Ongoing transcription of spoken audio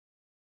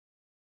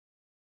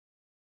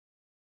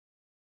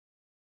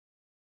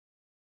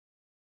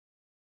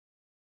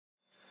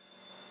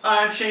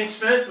Hi, I'm Shane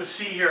Smith with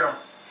Sea Hero.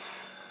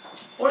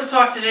 I want to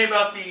talk today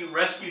about the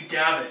Rescue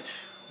Davit.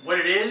 What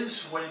it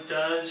is, what it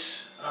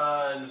does,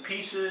 the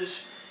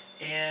pieces,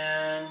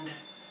 and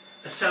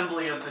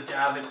assembly of the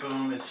Davit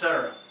boom,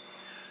 etc.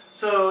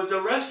 So the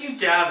Rescue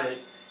Davit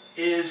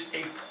is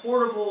a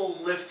portable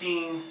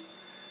lifting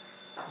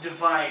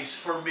device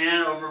for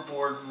man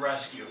overboard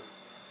rescue.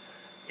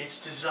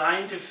 It's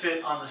designed to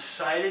fit on the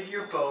side of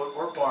your boat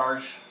or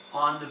barge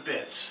on the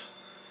bits.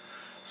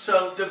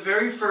 So the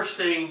very first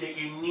thing that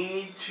you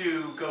need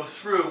to go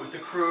through with the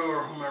crew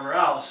or whomever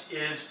else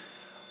is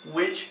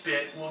which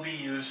bit will be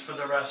used for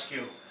the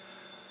rescue.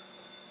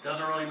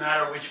 Doesn't really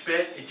matter which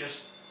bit, we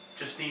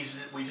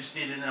just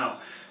need to know.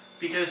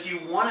 Because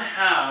you want to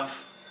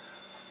have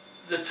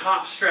the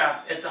top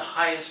strap at the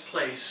highest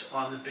place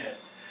on the bit.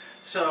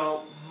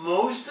 So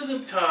most of the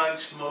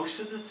tugs,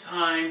 most of the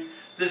time,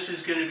 this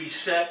is going to be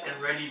set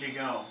and ready to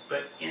go.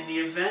 But in the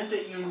event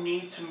that you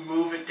need to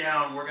move it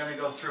down, we're going to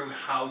go through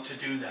how to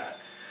do that.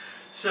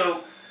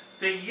 So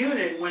the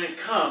unit, when it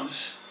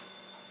comes,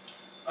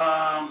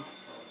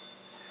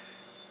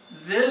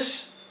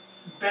 this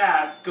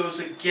back goes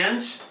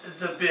against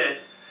the bit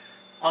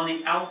on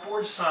the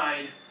outboard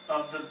side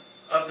of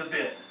the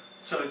bit.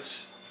 So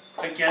it's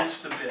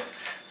against the bit.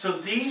 So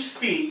these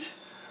feet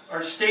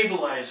are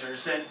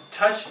stabilizers that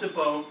touch the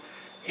boat,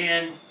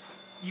 and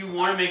you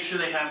want to make sure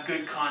they have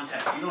good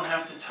contact. You don't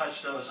have to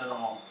touch those at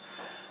all.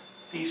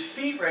 These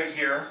feet right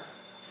here,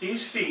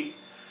 these feet,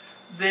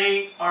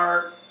 they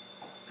have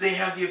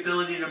the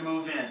ability to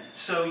move in.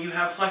 So you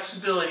have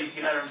flexibility. If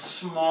you had a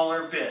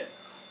smaller bit,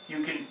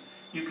 you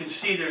can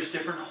see there's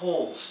different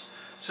holes.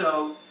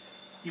 So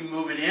you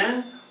move it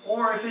in,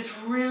 or if it's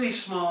really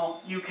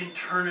small, you can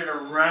turn it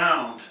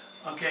around.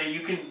 Okay,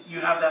 you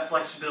have that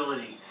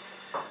flexibility.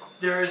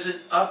 There is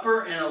an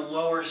upper and a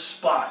lower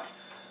spot.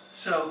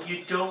 So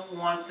you don't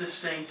want this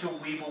thing to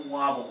weeble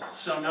wobble.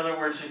 So in other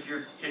words,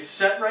 it's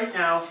set right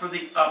now for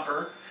the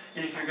upper,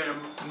 and if you're going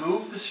to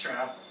move the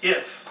strap, you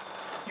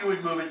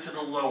would move it to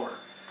the lower.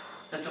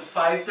 That's a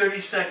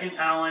 5/32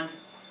 Allen.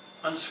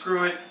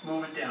 Unscrew it,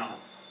 move it down.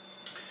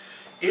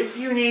 If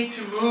you need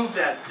to move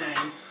that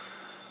thing,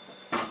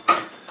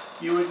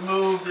 you would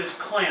move this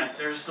clamp.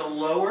 There's the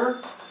lower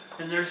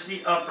and there's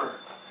the upper.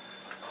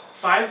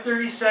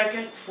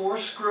 5/32, 4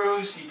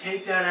 screws, you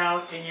take that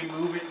out and you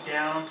move it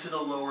down to the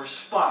lower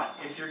spot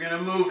if you're going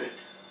to move it.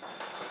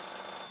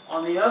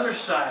 On the other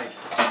side,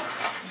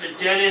 the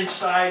dead end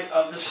side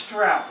of the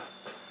strap,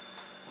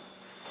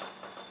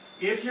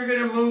 if you're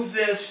going to move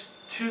this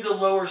to the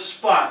lower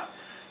spot,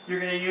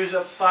 you're going to use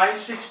a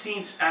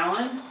 5/16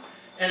 Allen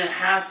and a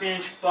 1/2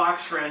 inch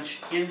box wrench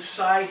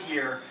inside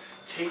here.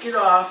 Take it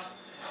off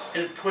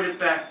and put it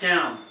back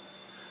down.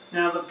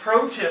 Now the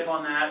pro tip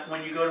on that,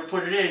 when you go to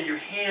put it in, your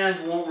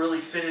hand won't really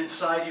fit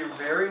inside here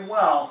very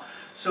well.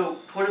 So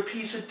put a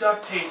piece of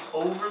duct tape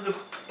over the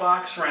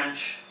box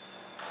wrench,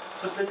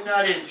 put the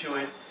nut into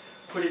it,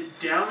 put it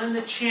down in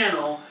the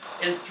channel,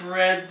 and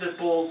thread the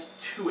bolt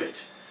to it.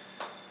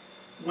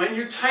 When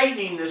you're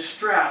tightening this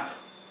strap,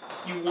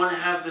 you want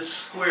to have this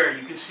square.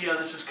 You can see how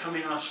this is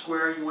coming off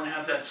square. You want to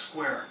have that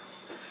square.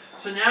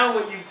 So now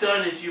what you've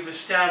done is you've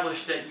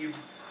established that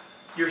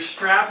your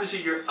strap is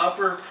at your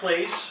upper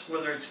place,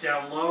 whether it's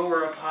down low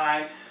or up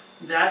high.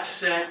 That's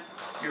set.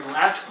 Your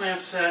latch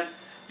clamp set.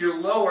 Your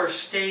lower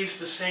stays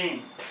the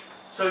same.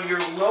 So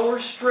your lower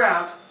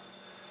strap,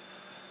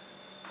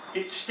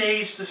 it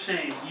stays the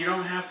same. You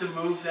don't have to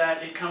move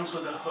that. It comes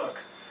with a hook.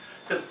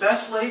 The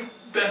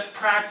best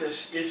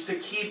practice is to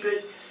keep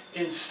it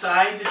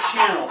inside the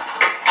channel,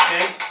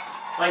 okay,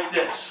 like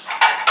this.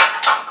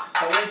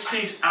 That way it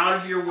stays out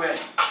of your way.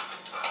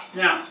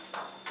 Now,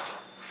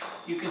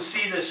 you can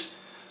see this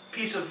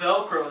piece of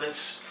Velcro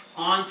that's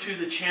onto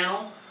the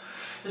channel.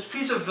 This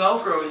piece of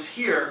Velcro is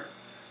here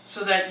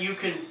so that you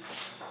can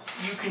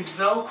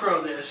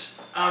Velcro this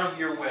out of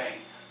your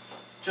way,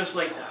 just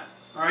like that.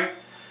 All right.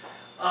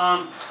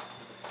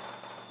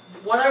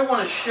 What I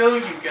want to show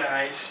you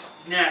guys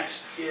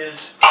next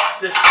is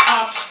this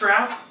top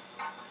strap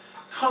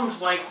comes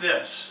like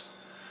this.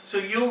 So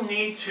you'll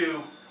need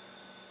to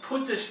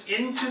put this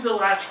into the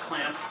latch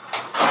clamp.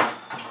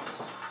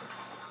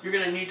 You're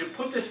going to need to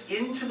put this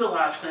into the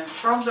latch clamp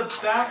from the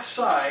back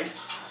side,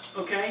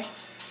 okay?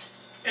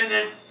 And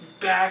then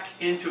back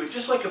into it,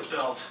 just like a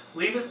belt.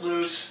 Leave it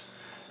loose,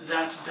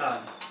 that's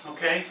done,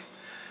 okay?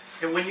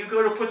 And when you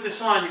go to put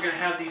this on, you're going to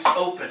have these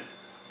open.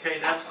 Okay,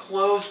 that's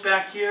closed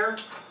back here.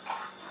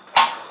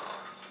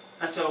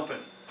 That's open.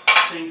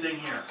 Same thing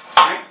here,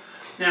 all right?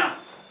 Now,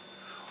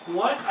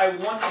 what I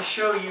want to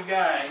show you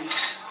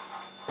guys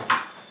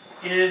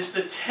is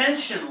the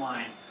tension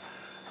line.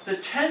 The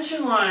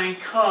tension line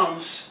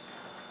comes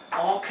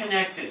all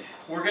connected.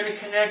 We're going to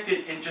connect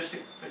it in just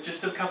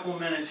a couple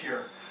minutes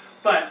here.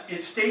 But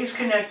it stays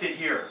connected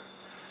here.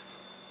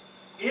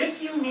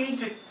 If you need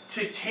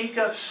to take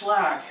up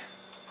slack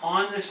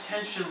on this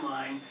tension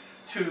line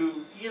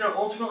to,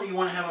 ultimately you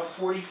want to have a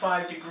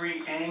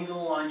 45-degree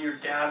angle on your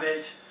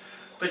davit,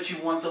 but you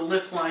want the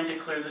lift line to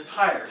clear the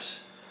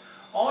tires.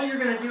 All you're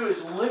going to do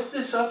is lift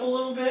this up a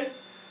little bit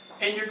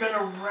and you're going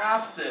to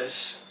wrap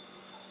this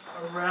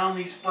around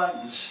these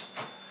buttons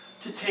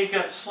to take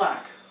up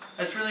slack.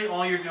 That's really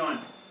all you're doing.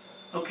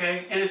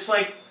 Okay? And it's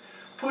like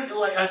put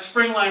like a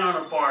spring line on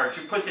a barge.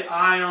 You put the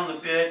eye on the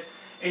bit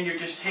and you're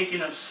just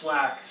taking up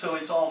slack, so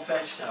it's all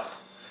fetched up.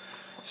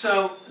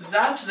 So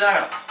that's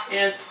that.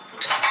 And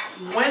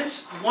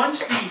once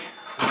the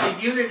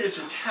unit is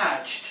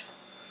attached,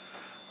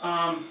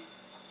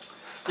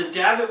 the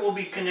davit will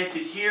be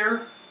connected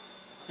here.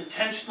 The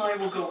tension line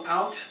will go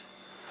out.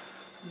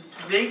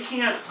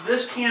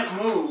 This can't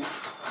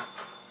move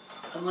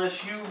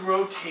unless you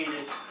rotate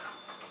it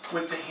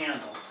with the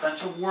handle.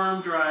 That's a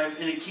worm drive,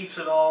 and it keeps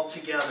it all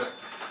together.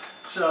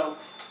 So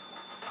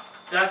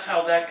that's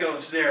how that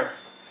goes there.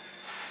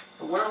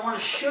 But what I want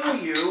to show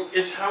you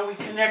is how we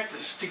connect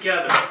this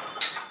together.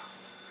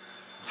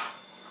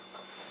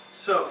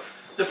 So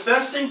the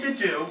best thing to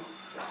do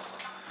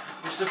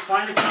is to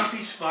find a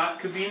comfy spot,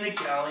 could be in the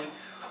galley,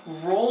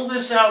 roll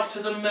this out to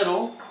the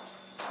middle,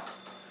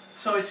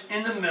 so it's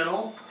in the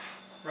middle,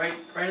 right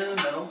in the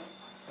middle.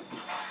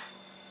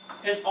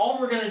 And all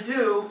we're going to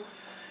do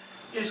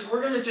is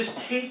we're going to just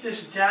take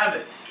this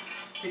davit.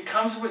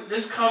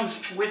 This comes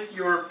with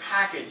your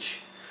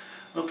package.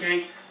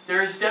 Okay?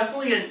 There is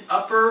definitely an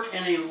upper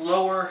and a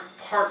lower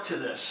part to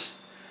this.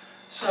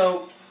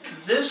 So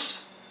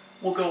this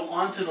will go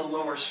onto the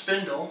lower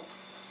spindle.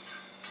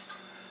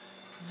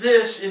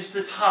 This is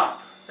the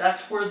top.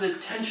 That's where the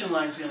tension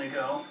line is going to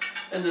go.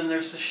 And then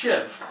there's the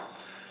shiv.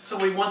 So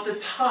we want the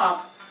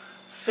top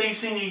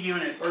facing the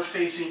unit or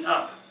facing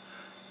up.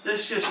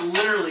 This just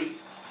literally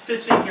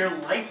fits in here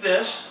like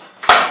this.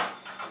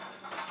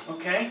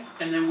 Okay?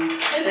 And then we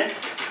pin it.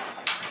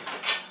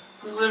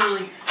 We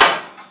literally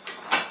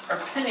are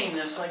pinning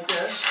this like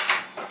this.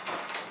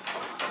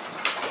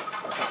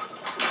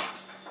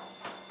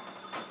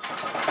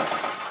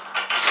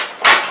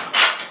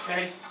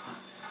 Okay?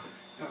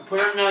 Put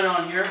our nut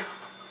on here.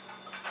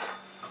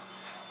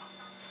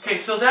 Okay,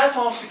 so that's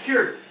all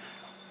secured.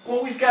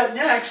 What we've got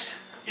next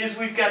is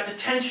we've got the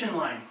tension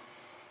line.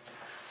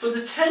 So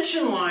the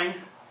tension line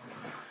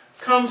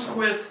comes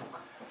with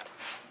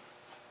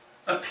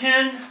a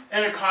pin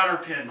and a cotter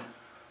pin.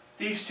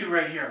 These two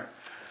right here.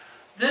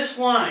 This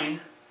line,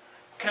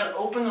 kind of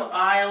open the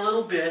eye a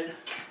little bit,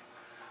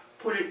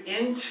 put it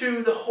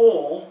into the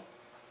hole,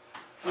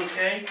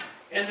 okay,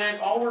 and then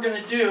all we're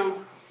going to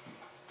do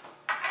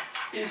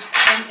is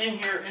come in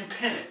here and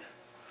pin it.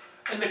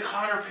 And the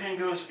cotter pin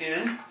goes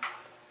in,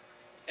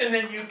 and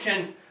then you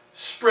can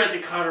spread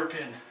the cotter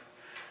pin.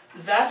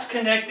 That's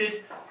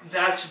connected,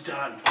 that's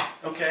done,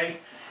 okay?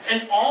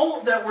 And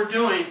all that we're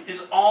doing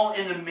is all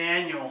in the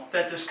manual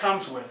that this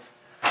comes with.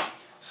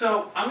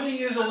 So I'm going to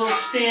use a little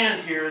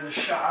stand here in the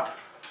shop.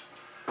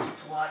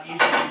 It's a lot easier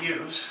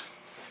to use.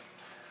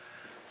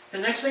 The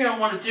next thing I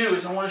want to do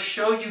is I want to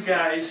show you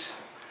guys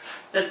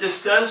that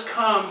this does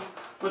come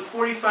with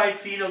 45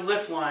 feet of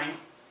lift line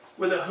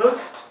with a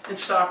hook and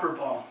stopper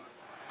ball.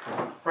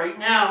 Right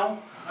now,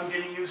 I'm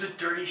going to use a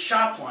dirty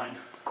shop line.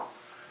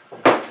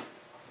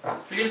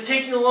 You're going to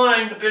take your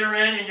line, the bitter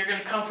end, and you're going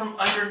to come from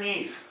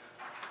underneath.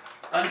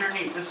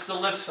 Underneath. This is the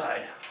lift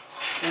side.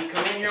 You're going to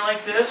come in here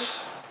like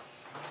this,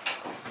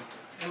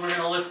 and we're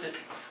going to lift it.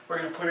 We're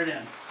going to put it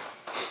in.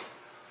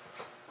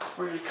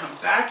 We're going to come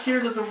back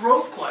here to the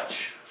rope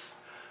clutch.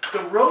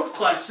 The rope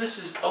clutch, this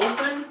is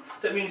open.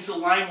 That means the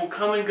line will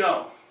come and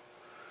go.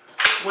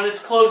 When it's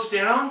closed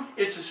down,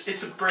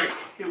 it's a brake.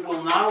 It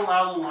will not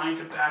allow the line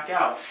to back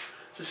out.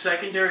 It's a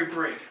secondary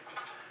brake.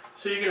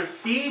 So you're going to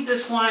feed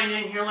this line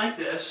in here like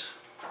this.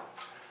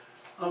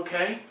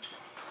 Okay?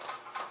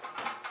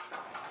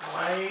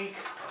 Like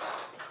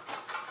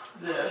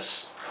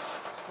this.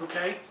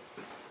 Okay?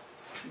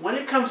 When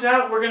it comes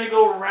out, we're going to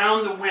go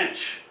around the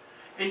winch.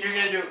 And you're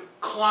going to do it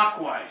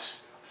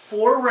clockwise.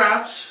 4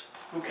 wraps.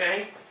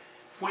 Okay?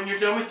 When you're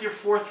done with your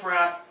 4th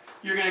wrap,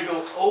 you're going to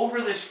go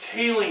over this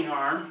tailing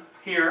arm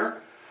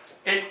here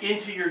and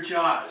into your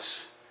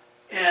jaws.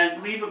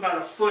 And leave about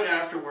a foot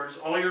afterwards,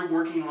 all your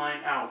working line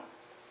out.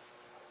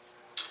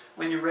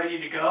 When you're ready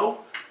to go,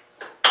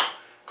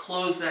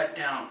 close that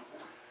down.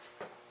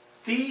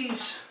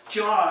 These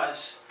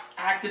jaws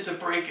act as a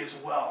brake as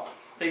well.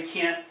 They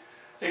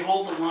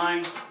hold the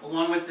line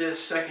along with this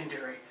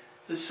secondary.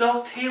 The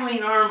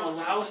self-tailing arm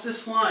allows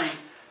this line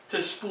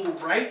to spool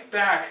right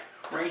back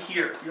right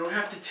here. You don't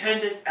have to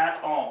tend it at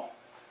all.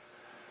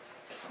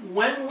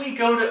 When we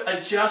go to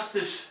adjust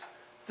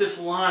this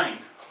line,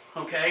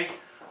 okay,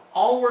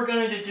 all we're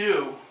going to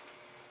do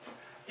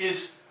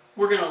is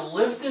we're going to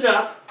lift it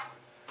up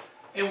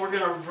and we're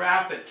going to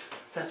wrap it.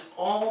 That's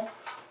all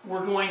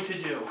we're going to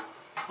do,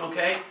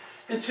 okay,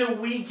 until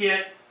we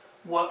get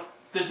what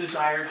the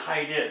desired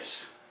height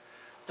is.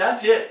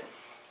 That's it.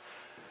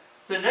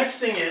 The next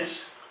thing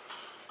is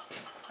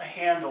a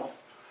handle.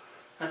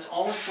 That's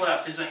all that's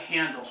left is a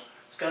handle.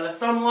 It's got a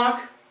thumb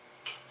lock.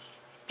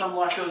 Thumb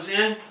lock goes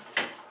in.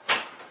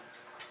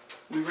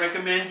 We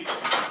recommend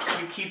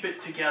you keep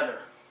it together.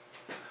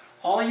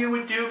 All you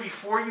would do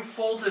before you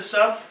fold this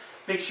up,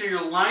 make sure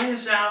your line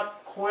is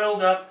out,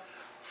 coiled up,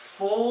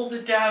 fold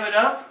the davit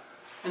up,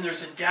 and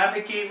there's a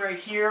Davit gate right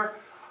here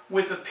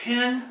with a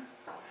pin,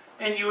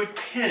 and you would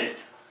pin it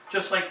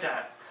just like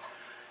that.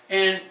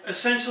 And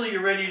essentially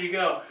you're ready to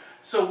go.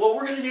 So what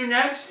we're going to do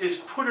next is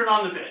put it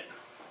on the bit.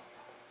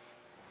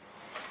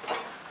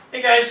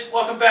 Hey guys,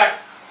 welcome back.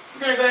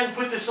 We're going to go ahead and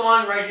put this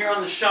on right here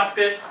on the shop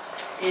bit.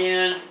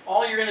 And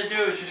all you're going to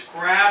do is just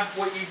grab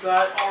what you've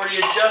got already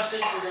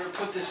adjusted. We're going to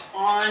put this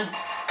on.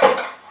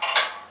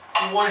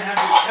 You want to have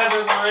your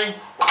tether line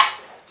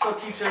so it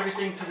keeps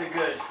everything to the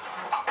good.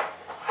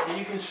 And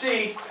you can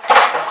see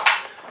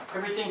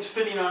everything's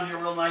fitting on here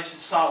real nice and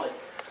solid.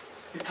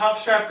 Your top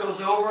strap goes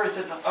over. It's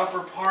at the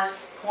upper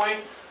point.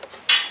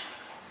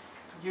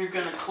 You're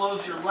going to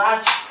close your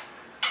latch.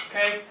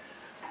 Okay.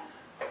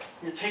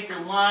 You take your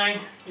line.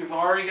 You've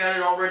already got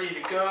it all ready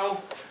to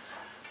go.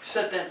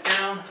 Set that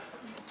down.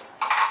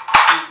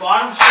 The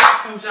bottom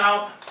strap comes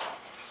out,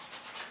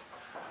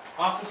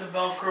 off with the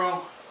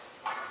Velcro,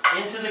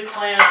 into the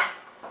clamp,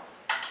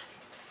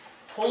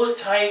 pull it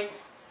tight.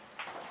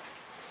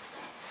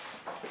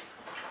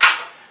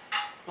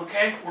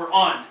 Okay, we're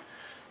on.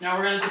 Now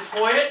we're going to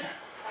deploy it.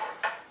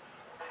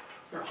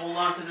 We're going to hold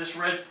on to this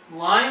red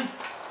line,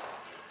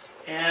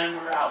 and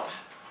we're out.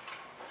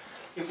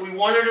 If we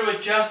wanted to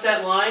adjust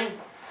that line,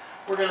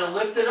 we're going to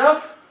lift it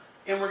up,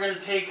 and we're going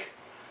to take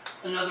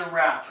another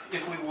wrap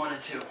if we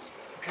wanted to.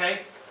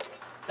 Okay?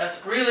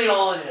 That's really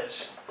all it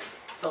is.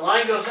 The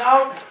line goes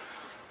out,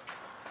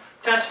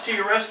 attach it to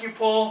your rescue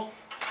pole.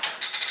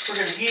 We're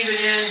going to heave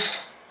it in.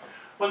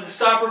 When the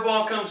stopper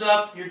ball comes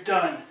up, you're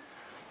done.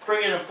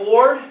 Bring in a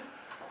board,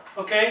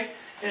 okay?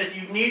 And if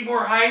you need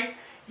more height,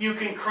 you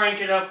can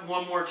crank it up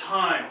one more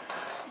time.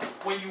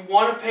 When you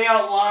want to pay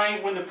out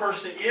line, when the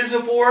person is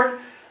aboard,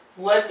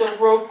 let the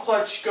rope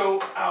clutch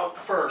go out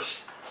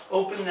first.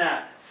 Open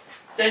that.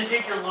 Then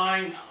take your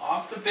line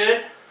off the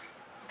bit,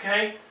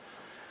 okay?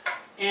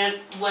 And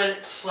let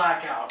it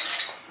slack out.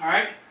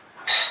 Alright?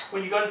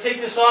 When you go to take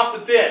this off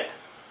the bit,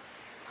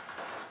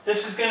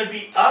 this is going to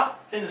be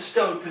up in the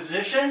stowed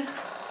position.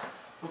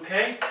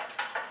 Okay?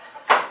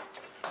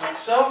 Like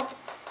so.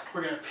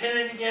 We're going to pin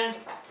it again.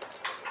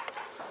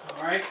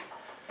 Alright?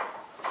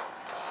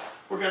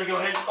 We're going to go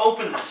ahead and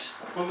open this.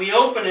 When we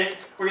open it,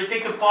 we're going to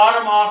take the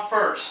bottom off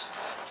first.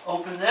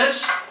 Open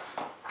this.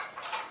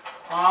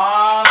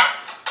 Off.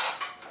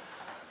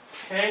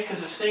 Okay,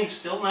 because this thing's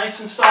still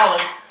nice and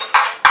solid.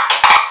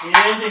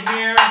 Into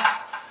here,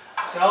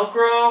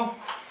 Velcro,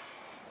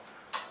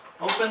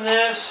 open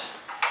this,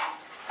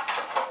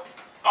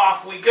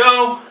 off we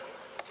go.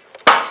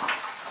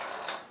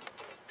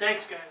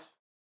 Thanks guys.